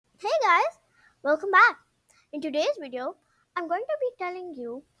Welcome back. In today's video, I'm going to be telling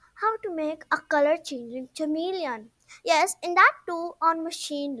you how to make a color changing chameleon. Yes, and that too on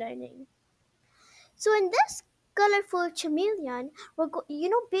machine learning. So in this colorful chameleon,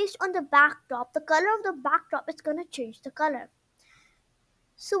 based on the backdrop, the color of the backdrop is going to change the color.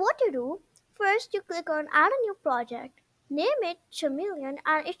 So what you do, first you click on add a new project, name it chameleon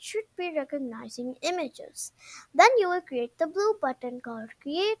and it should be recognizing images. Then you will create the blue button called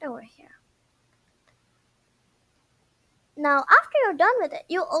create over here. Now, after you're done with it,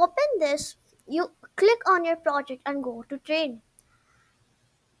 you open this, you click on your project and go to train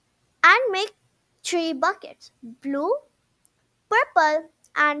and make three buckets blue, purple,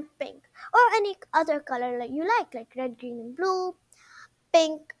 and pink, or any other color like you like red, green, and blue,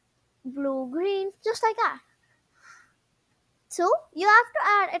 pink, blue, green, just like that. So, you have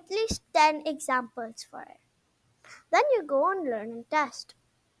to add at least 10 examples for it. Then you go and learn and test.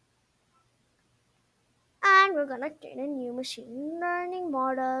 And we're gonna train a new machine learning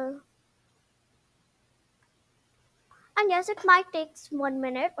model. And yes, it might take 1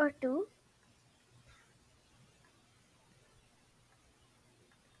 minute or two.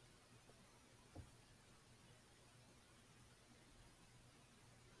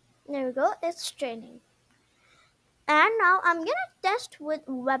 There we go, it's training. And now I'm gonna test with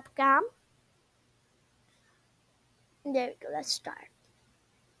webcam. There we go, let's start.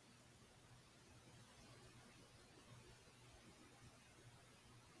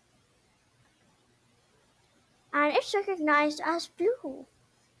 And it's recognized as blue,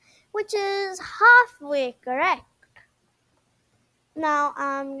 which is halfway correct. Now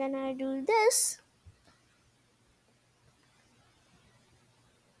I'm gonna do this.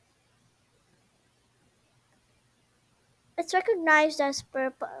 It's recognized as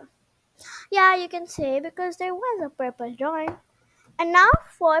purple. Yeah, you can say because there was a purple drawing. And now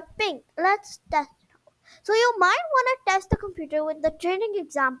for pink, let's test it out. So you might want to test the computer with the training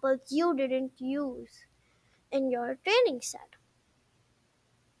examples you didn't use in your training set.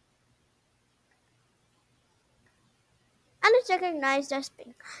 And it's recognized as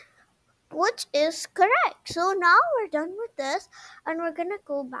pink, which is correct. So now we're done with this and we're gonna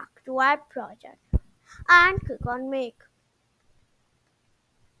go back to our project and click on make.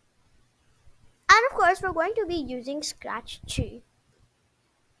 And of course, we're going to be using Scratch 3.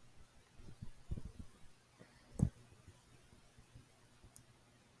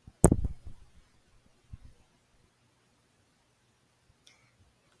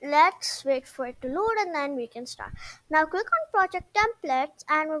 Let's wait for it to load and then we can start. Now click on project templates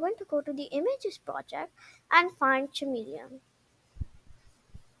and we're going to go to the images project and find Chameleon.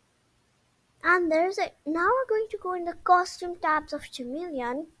 And there's it. Now we're going to go in the costume tabs of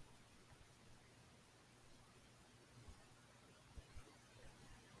Chameleon.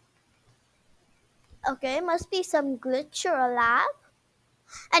 Okay, must be some glitch or a lag.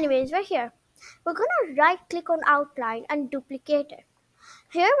 Anyways, we're here. We're gonna right click on outline and duplicate it.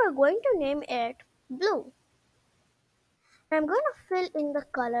 Here we're going to name it blue. I'm going to fill in the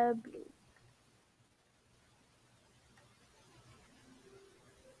color blue.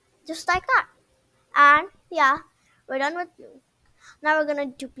 Just like that. And yeah, we're done with blue. Now we're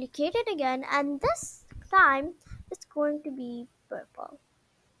going to duplicate it again and this time it's going to be purple.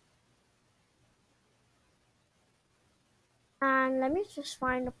 And let me just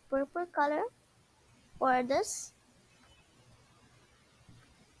find a purple color for this.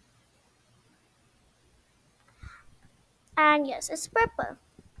 And yes, it's purple.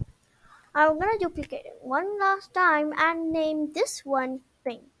 I'm going to duplicate it one last time and name this one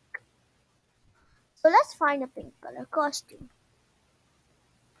pink. So let's find a pink color costume.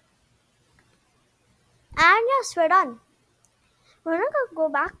 And yes, we're done. We're going to go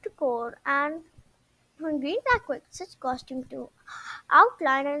back to code and when green black quick switch costume to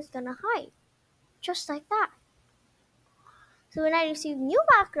outline and it's gonna hide. Just like that. So when I receive new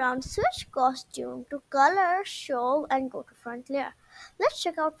background, switch costume to color, show and go to front layer. Let's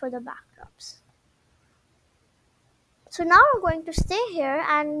check out for the backdrops. So now we're going to stay here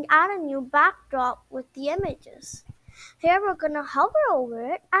and add a new backdrop with the images. Here we're gonna hover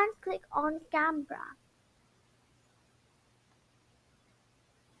over it and click on camera.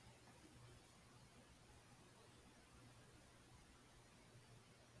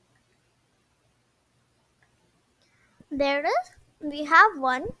 There it is. We have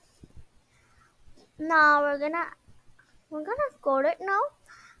one. Now we're gonna code it now.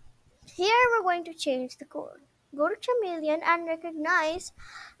 Here we're going to change the code. Go to Chameleon and recognize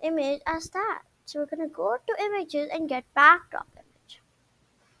image as that. So we're going to go to images and get backdrop image.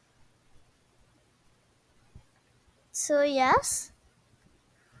 So yes.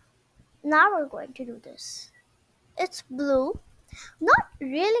 Now we're going to do this. It's blue. Not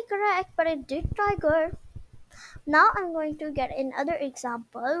really correct, but I did try good. Now I'm going to get another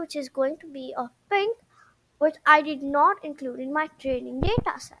example, which is going to be of pink, which I did not include in my training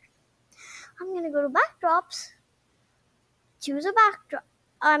data set. I'm going to go to backdrops, choose a backdrop.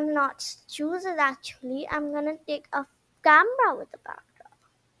 I'm not choose it actually. I'm going to take a camera with a backdrop.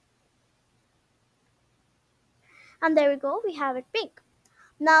 And there we go, we have it pink.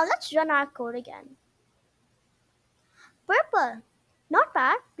 Now let's run our code again. Purple. Not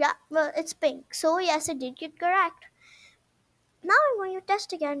bad. Yeah, well, it's pink. So yes, I did get correct. Now I'm going to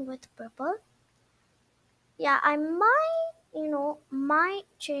test again with purple. Yeah, I might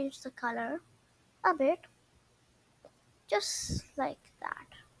change the color a bit, just like that,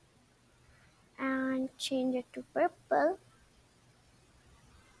 and change it to purple.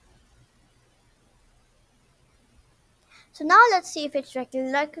 So now let's see if it's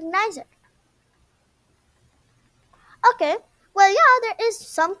recognize it. Okay, well, yeah, there is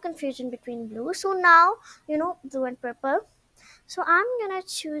some confusion between blue. So now, blue and purple. So I'm gonna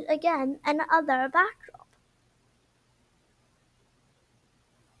choose again another backdrop.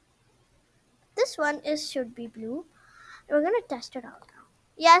 This one is should be blue. We're gonna test it out now.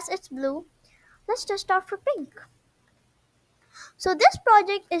 Yes, it's blue. Let's test out for pink. So this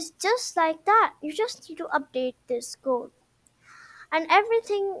project is just like that. You just need to update this code. And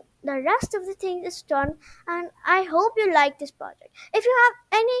everything, the rest of the thing is done. And I hope you like this project. If you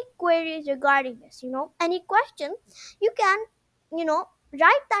have any queries regarding this, any question, you can,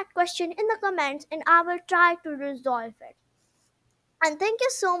 write that question in the comments and I will try to resolve it. And thank you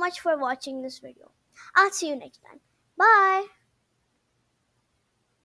so much for watching this video. I'll see you next time. Bye.